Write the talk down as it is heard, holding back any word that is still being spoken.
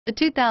The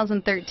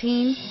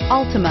 2013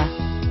 Altima.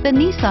 The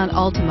Nissan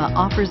Altima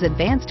offers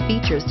advanced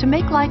features to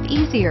make life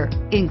easier,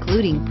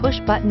 including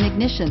push-button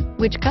ignition,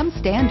 which comes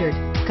standard.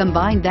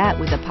 Combine that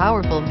with a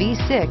powerful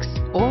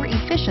V6 or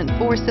efficient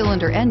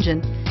 4-cylinder engine,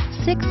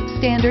 6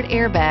 standard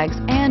airbags,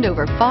 and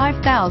over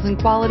 5,000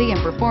 quality and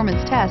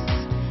performance tests,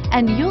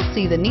 and you'll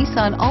see the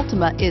Nissan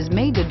Altima is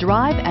made to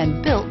drive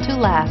and built to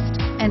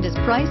last, and is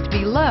priced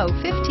below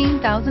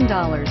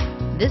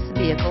 $15,000. This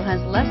vehicle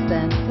has less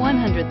than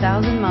 100,000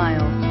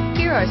 miles.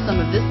 Here are some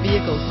of this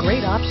vehicle's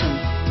great options: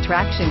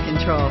 traction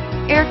control,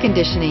 air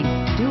conditioning,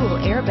 dual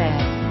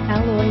airbags,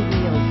 alloy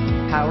wheels,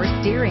 power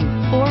steering,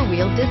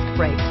 4-wheel disc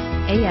brakes,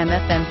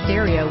 AM/FM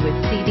stereo with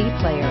CD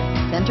player,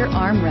 center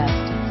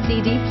armrest,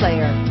 CD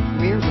player,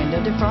 rear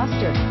window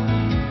defroster.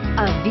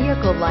 A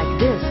vehicle like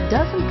this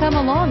doesn't come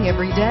along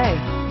every day.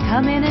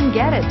 Come in and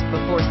get it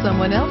before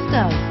someone else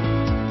does.